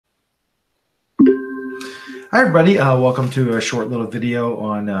Hi everybody, welcome to a short little video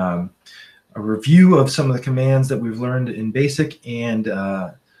on a review of some of the commands that we've learned in BASIC and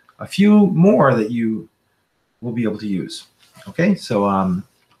a few more that you will be able to use. Okay, so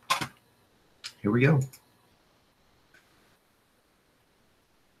here we go.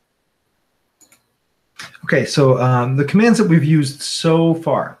 Okay, so the commands that we've used so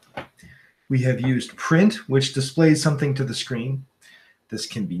far. We have used print, which displays something to the screen. This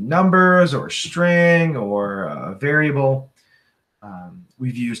can be numbers or string or a variable.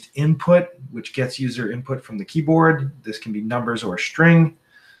 We've used input, which gets user input from the keyboard. This can be numbers or a string.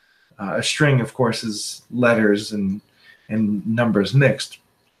 A string, of course, is letters and numbers mixed.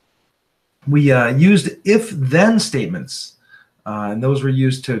 We used if-then statements, and those were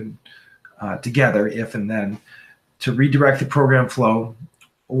used to together, if and then, to redirect the program flow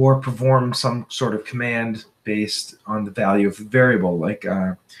or perform some sort of command based on the value of the variable. Like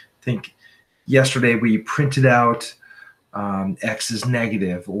I think yesterday we printed out X is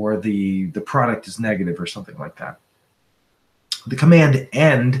negative, or the product is negative, or something like that. The command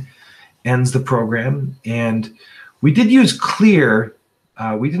end ends the program, and we did use clear.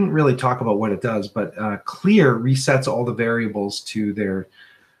 We didn't really talk about what it does, but clear resets all the variables to their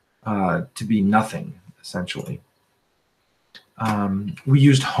to be nothing, essentially. We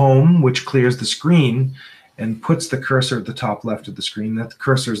used home, which clears the screen and puts the cursor at the top left of the screen. That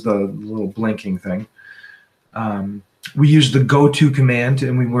cursor is the little blinking thing. We used the go to command,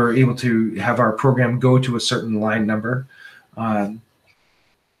 and we were able to have our program go to a certain line number.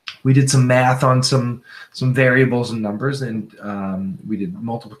 We did some math on some variables and numbers, and we did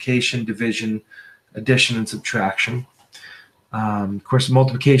multiplication, division, addition, and subtraction. Of course,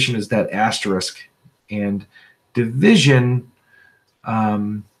 multiplication is that asterisk, and division,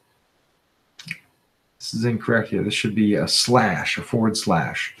 this is incorrect here. This should be a slash, a forward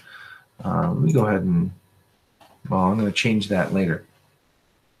slash. Let me go ahead and, well, I'm going to change that later.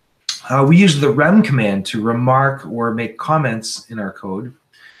 We use the rem command to remark or make comments in our code.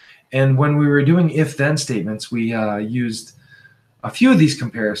 And when we were doing if-then statements, we used a few of these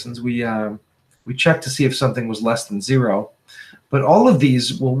comparisons. We checked to see if something was less than 0. But all of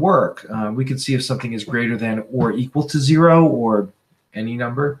these will work. We could see if something is greater than or equal to 0, or any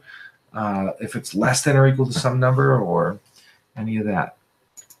number, if it's less than or equal to some number, or any of that.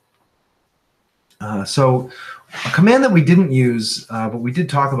 So a command that we didn't use, but we did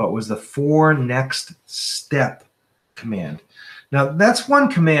talk about, was the for next step command. Now that's one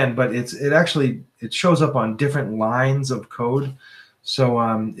command, but it shows up on different lines of code, so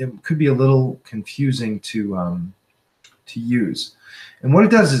it could be a little confusing to use. And what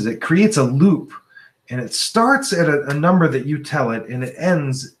it does is it creates a loop, and it starts at a number that you tell it, and it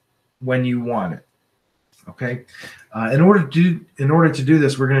ends when you want it. Okay. In order to do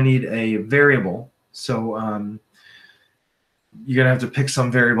this, we're going to need a variable. So you're going to have to pick some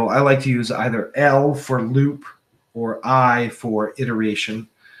variable. I like to use either L for loop or I for iteration.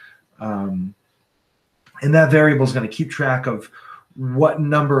 And that variable is going to keep track of what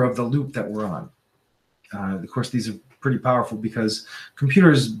number of the loop that we're on. Of course, these are pretty powerful because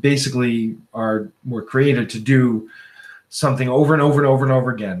computers basically were created to do something over and over and over and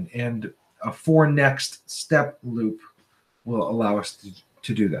over again. And a for next step loop will allow us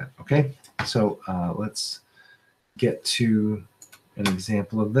to do that. Okay, so let's get to an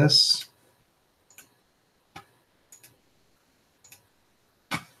example of this.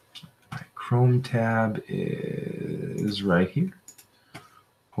 My Chrome tab is right here.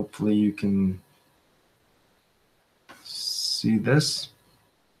 Hopefully you can see this.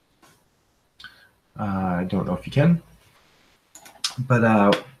 I don't know if you can,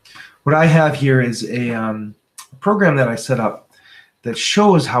 but what I have here is a program that I set up that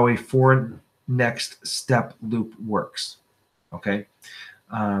shows how a for next step loop works. Okay,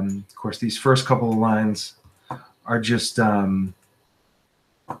 of course, these first couple of lines are just they're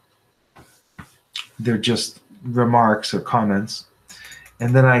just remarks or comments.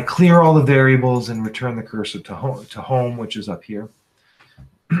 And then I clear all the variables and return the cursor to home, which is up here.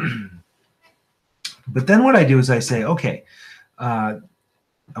 But then what I do is I say, okay, I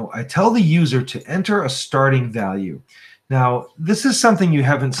tell the user to enter a starting value. Now, this is something you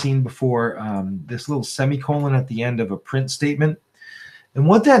haven't seen before, this little semicolon at the end of a print statement. And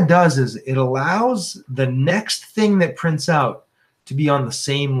what that does is it allows the next thing that prints out to be on the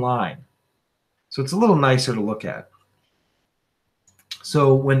same line. So it's a little nicer to look at.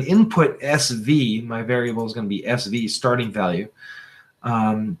 So when input SV, my variable is going to be SV, starting value,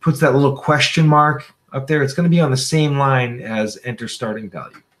 puts that little question mark up there, it's going to be on the same line as enter starting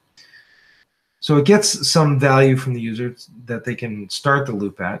value. So it gets some value from the user that they can start the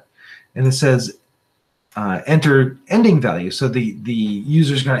loop at. And it says enter ending value. So the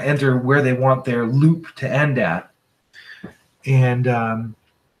user is going to enter where they want their loop to end at. And then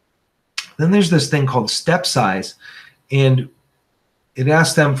there's this thing called step size. And it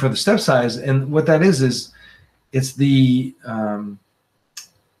asks them for the step size. And what that is it's the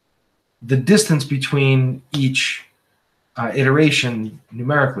distance between each iteration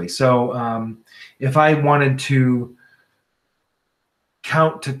numerically. So if I wanted to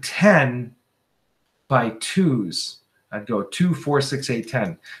count to 10 by twos, I'd go 2, 4, 6, 8,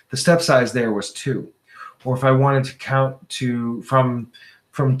 10. The step size there was 2. Or if I wanted to count to from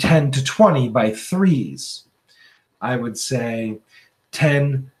 10 to 20 by threes, I would say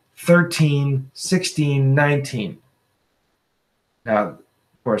 10, 13, 16, 19. Now, of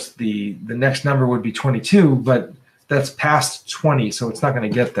course, the next number would be 22, but that's past 20, so it's not going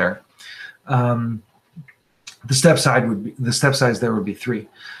to get there. The step size there would be 3.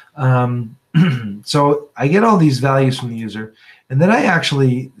 So I get all these values from the user, and then I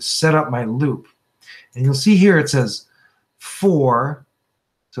actually set up my loop. And you'll see here it says for,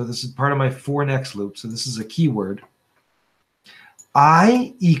 so this is part of my for next loop, so this is a keyword.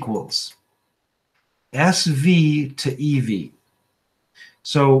 I equals SV to EV.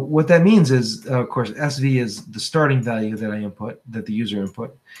 So what that means is, of course, SV is the starting value that I input, that the user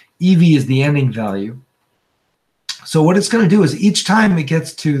input. EV is the ending value. So what it's going to do is each time it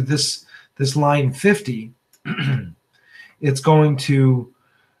gets to this line 50, it's going to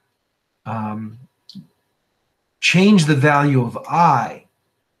change the value of I.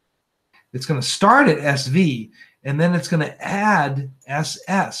 It's going to start at SV, and then it's going to add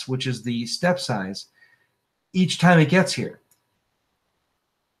SS, which is the step size, each time it gets here.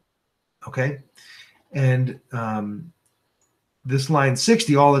 Okay? And this line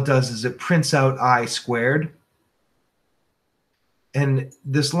 60, all it does is it prints out I squared. And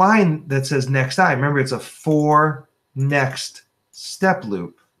this line that says next I, remember it's a for next step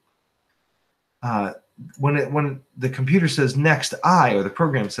loop. When the computer says next I, or the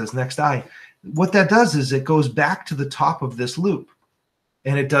program says next I, what that does is it goes back to the top of this loop,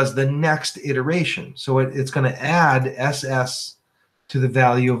 and it does the next iteration. So it's going to add SS to the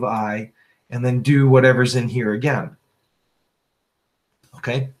value of I, and then do whatever's in here again.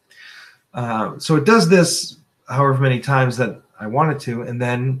 Okay? So it does this however many times that I want it to, and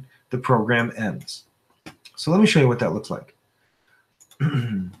then the program ends. So let me show you what that looks like.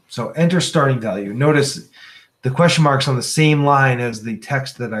 So enter starting value. Notice the question mark's on the same line as the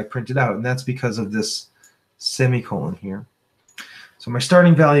text that I printed out, and that's because of this semicolon here. So my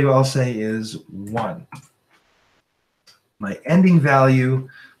starting value, I'll say, is 1. My ending value,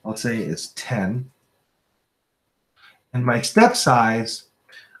 I'll say, is 10. And my step size,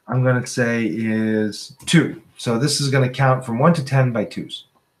 I'm going to say, is 2. So this is going to count from 1 to 10 by 2s.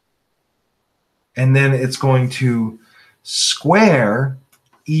 And then it's going to square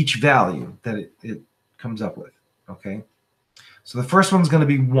each value that it comes up with. Okay? So the first one's going to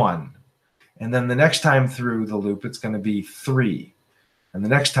be 1. And then the next time through the loop, it's going to be 3. And the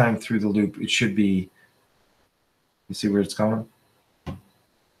next time through the loop, it should be, you see where it's going?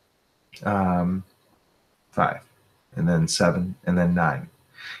 5. And then 7. And then 9.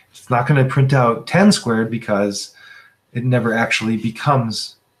 It's not going to print out 10 squared because it never actually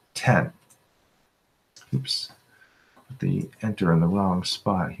becomes 10. Oops. Put the enter in the wrong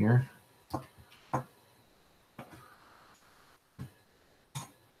spot here. Here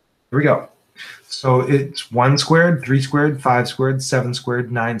we go. So it's 1 squared, 3 squared, 5 squared, 7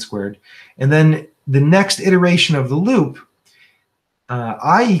 squared, 9 squared. And then the next iteration of the loop,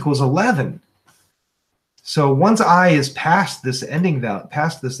 I equals 11. So once I is past this ending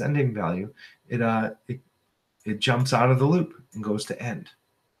value, it jumps out of the loop and goes to end.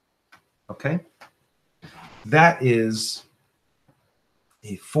 Okay? That is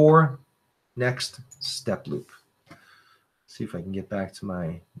a for next step loop. See if I can get back to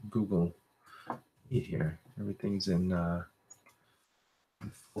my Google Meet here. Everything's in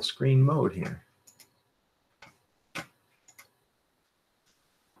full screen mode here.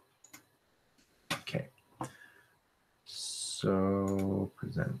 Okay. So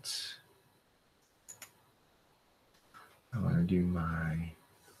present. I want to do my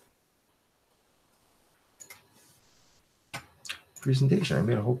presentation. I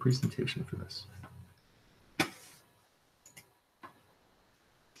made a whole presentation for this.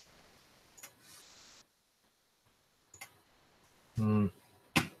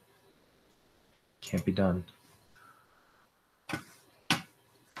 Can't be done.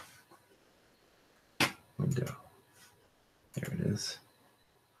 Window. There it is.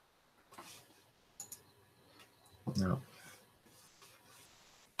 No.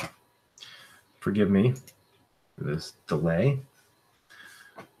 forgive me for this delay.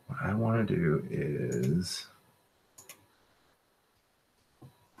 What I want to do is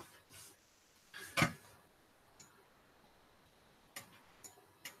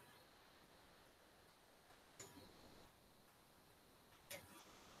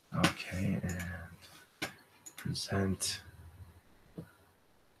okay, and present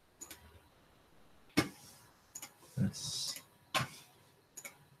this.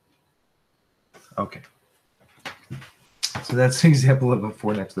 Okay. So that's an example of a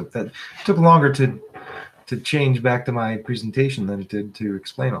for next loop. That took longer to change back to my presentation than it did to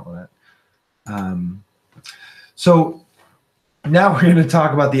explain all of that. So now we're going to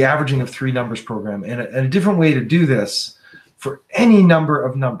talk about the averaging of three numbers program and a different way to do this for any number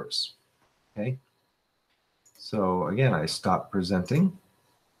of numbers. Okay. So again, I stop presenting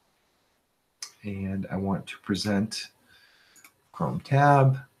and I want to present Chrome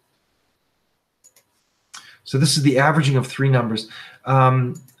tab. So this is the averaging of three numbers.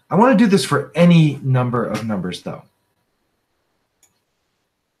 I want to do this for any number of numbers, though.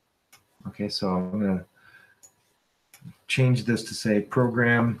 Okay, so I'm going to change this to say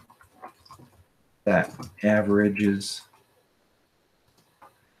program that averages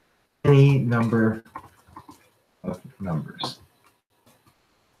any number of numbers.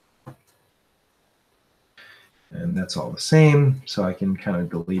 And that's all the same, so I can kind of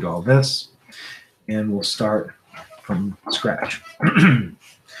delete all this. And we'll start from scratch.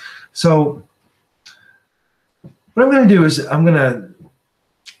 So what I'm going to do is I'm going to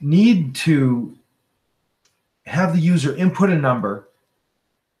need to have the user input a number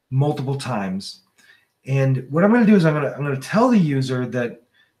multiple times. And what I'm going to do is I'm going to tell the user that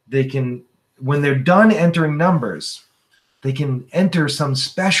they can, when they're done entering numbers, they can enter some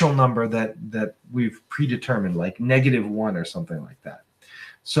special number that we've predetermined, like -1 or something like that.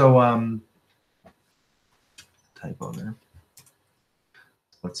 So typo there.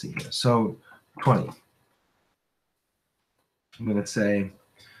 Let's see here. So 20. I'm going to say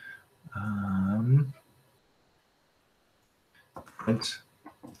print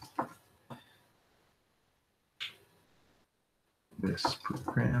this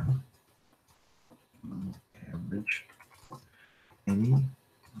program average any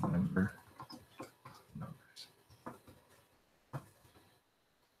number of numbers.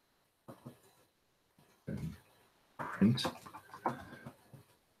 And print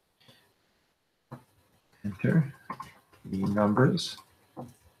enter the numbers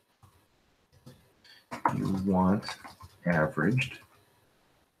you want averaged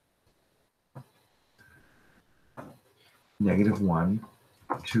 -1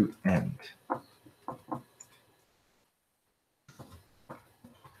 to end.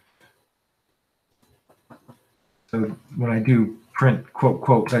 So when I do print quote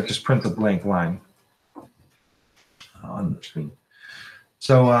quote, that just prints a blank line on the screen.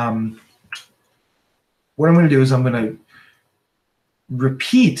 So what I'm going to do is I'm going to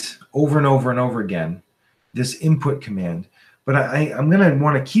repeat over and over and over again this input command, but I'm going to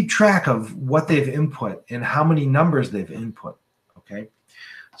want to keep track of what they've input and how many numbers they've input. Okay,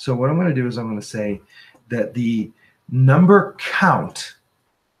 so what I'm going to do is I'm going to say that the number count,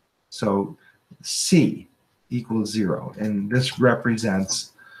 so C equals 0, and this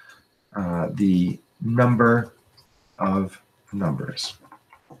represents the number of numbers.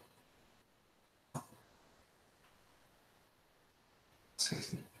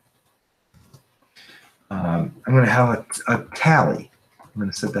 I'm going to have a tally. I'm going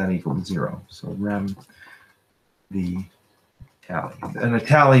to set that equal to 0. So rem the tally. And a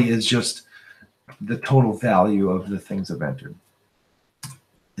tally is just the total value of the things I've entered.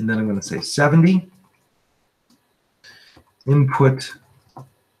 And then I'm going to say 70. Input,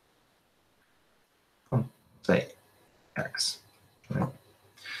 say, X. Right?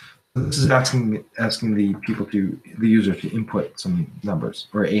 So this is asking the user to input some numbers,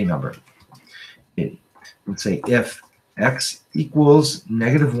 or a number. And say if X equals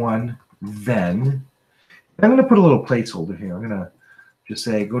 -1, then I'm going to put a little placeholder here. I'm going to just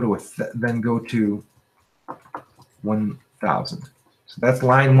say go to then go to 1,000. So that's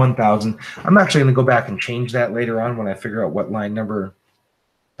line 1,000. I'm actually going to go back and change that later on when I figure out what line number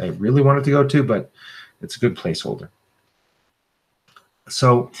I really want it to go to, but it's a good placeholder.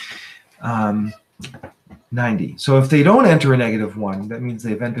 So 90. So if they don't enter a -1, that means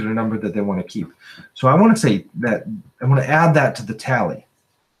they've entered a number that they want to keep. So I want to say that I want to add that to the tally.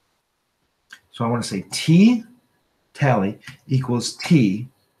 So I want to say T tally equals T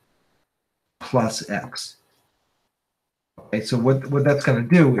plus X. Okay, so what that's going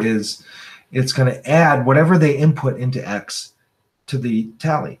to do is it's going to add whatever they input into X to the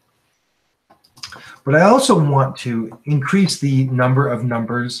tally. But I also want to increase the number of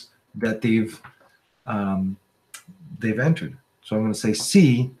numbers that they've entered. So I'm going to say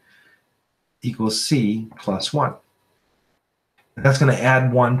C equals C plus 1. And that's going to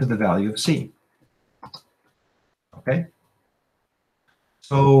add 1 to the value of C. Okay?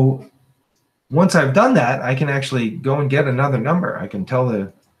 So once I've done that, I can actually go and get another number. I can tell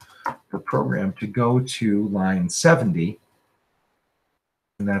the program to go to line 70,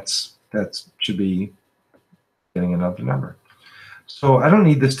 and that should be getting another number. So I don't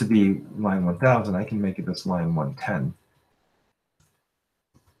need this to be line 1000. I can make it this line 110.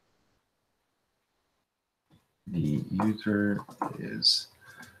 The user is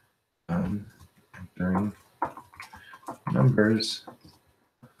entering numbers.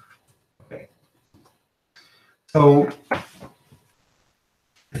 Okay. So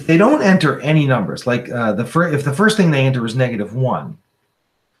if they don't enter any numbers, like if the first thing they enter is -1,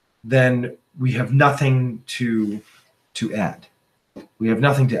 then we have nothing to add. We have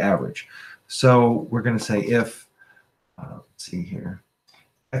nothing to average. So we're going to say if, let's see here,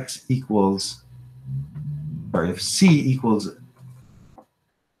 if C equals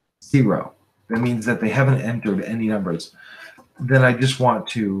 0, that means that they haven't entered any numbers. Then I just want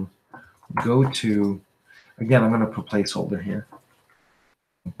to go to, again, I'm going to put placeholder here,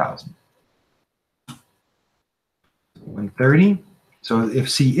 1000. 130. So if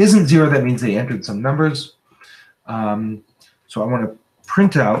C isn't 0, that means they entered some numbers. So I want to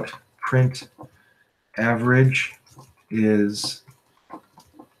print average is,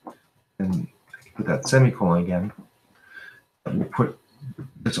 and put that semicolon again. We'll put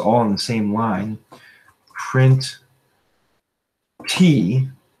this all in the same line. Print T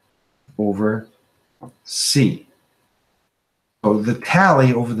over C. So the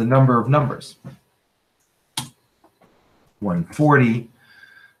tally over the number of numbers. 140,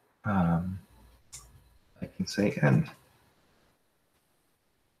 I can say end.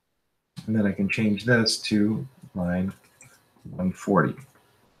 And then I can change this to line 140.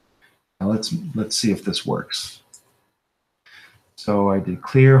 Now let's see if this works. So I did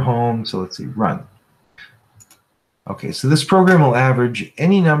clear home, so let's see, run. Okay, so this program will average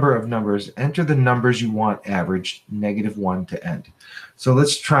any number of numbers. Enter the numbers you want averaged, -1 to end. So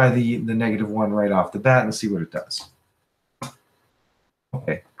let's try the -1 right off the bat and see what it does.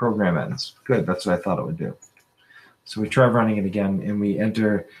 Okay, program ends. Good, that's what I thought it would do. So we try running it again, and we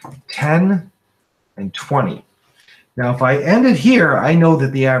enter 10 and 20. Now, if I end it here, I know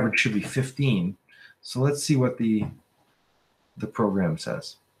that the average should be 15. So let's see what the program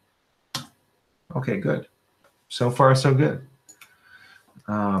says. Okay, good. So far, so good.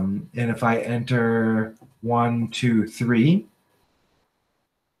 And if I enter 1, 2, 3,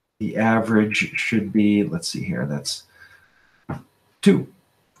 the average should be, let's see here, that's 2,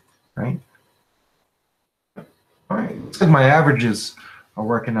 right? All right, looks like my averages are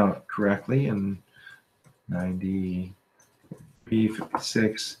working out correctly, and 93,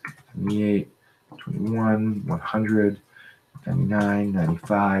 56, 78, 21, 100, 99,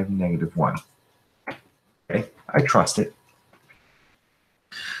 95, -1. Okay, I trust it.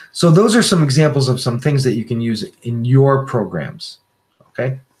 So those are some examples of some things that you can use in your programs.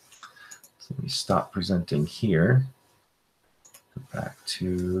 Okay, so let me stop presenting here. Go back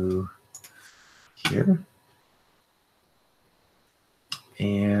to here.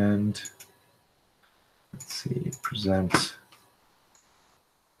 And let's see, present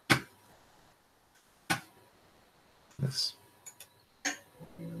this.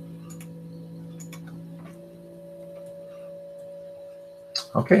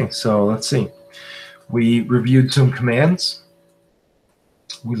 Okay, so let's see. We reviewed some commands.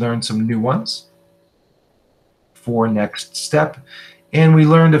 We learned some new ones for next step. And we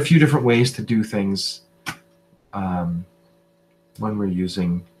learned a few different ways to do things when we're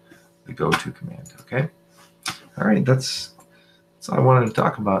using the goto command, okay? All right, that's all I wanted to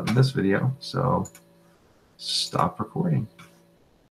talk about in this video. So stop recording.